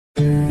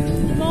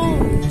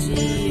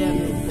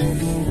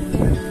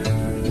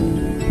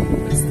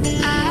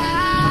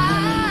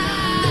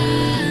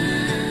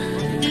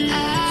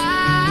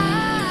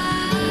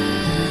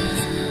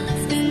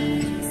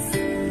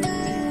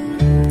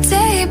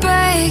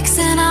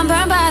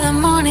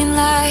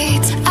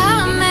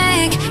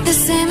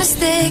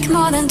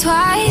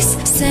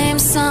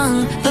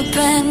song, a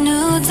brand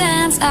new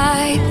dance.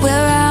 I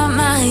wear out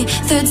my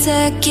third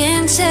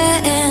second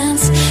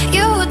chance.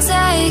 You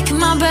take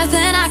my breath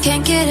and I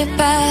can't get it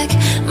back.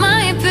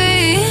 Might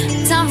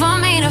be time for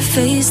me to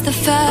face the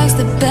facts.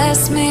 The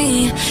best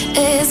me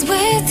is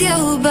with you,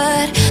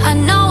 but I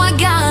know I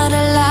got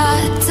a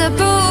lot to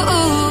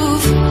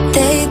prove.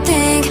 They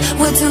think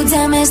we're too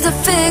damaged to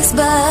fix,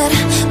 but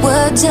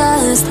we're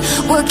just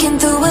working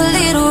through a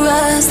little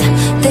rust.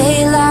 They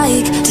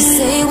like to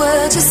say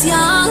we're just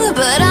young,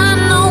 but I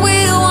know we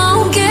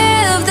won't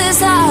give this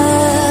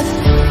up.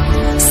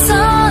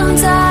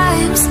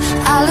 Sometimes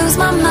I lose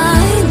my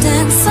mind,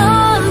 and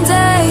some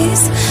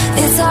days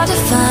it's hard to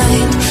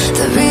find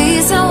the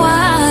reason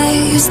why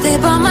you stay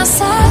by my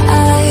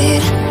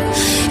side.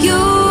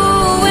 You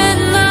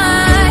and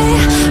I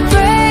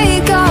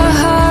break our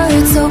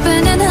hearts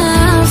open in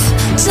half,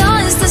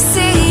 just to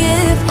see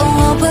if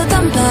we'll put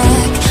them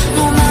back.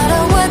 No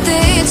matter what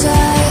they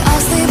try,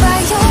 I'll stay by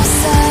your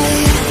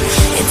side.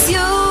 It's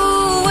you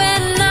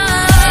and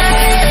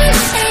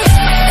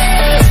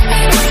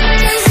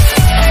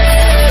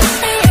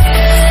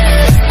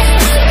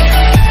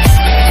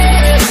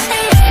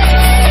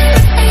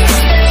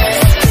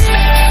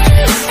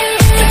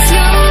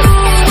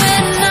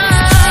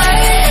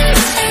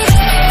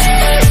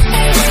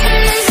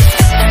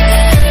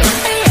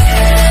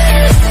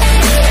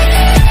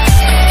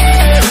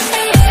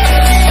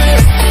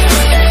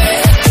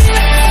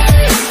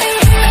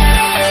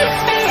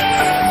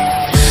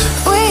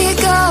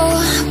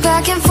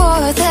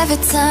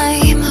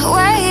time,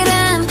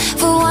 waiting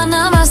for one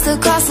of us to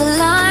cross the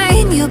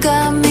line. You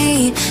got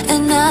me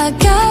and I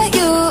got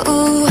you,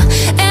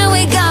 and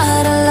we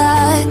got a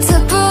lot to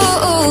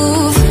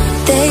prove.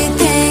 They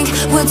think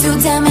we're too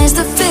damaged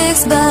to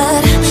fix, but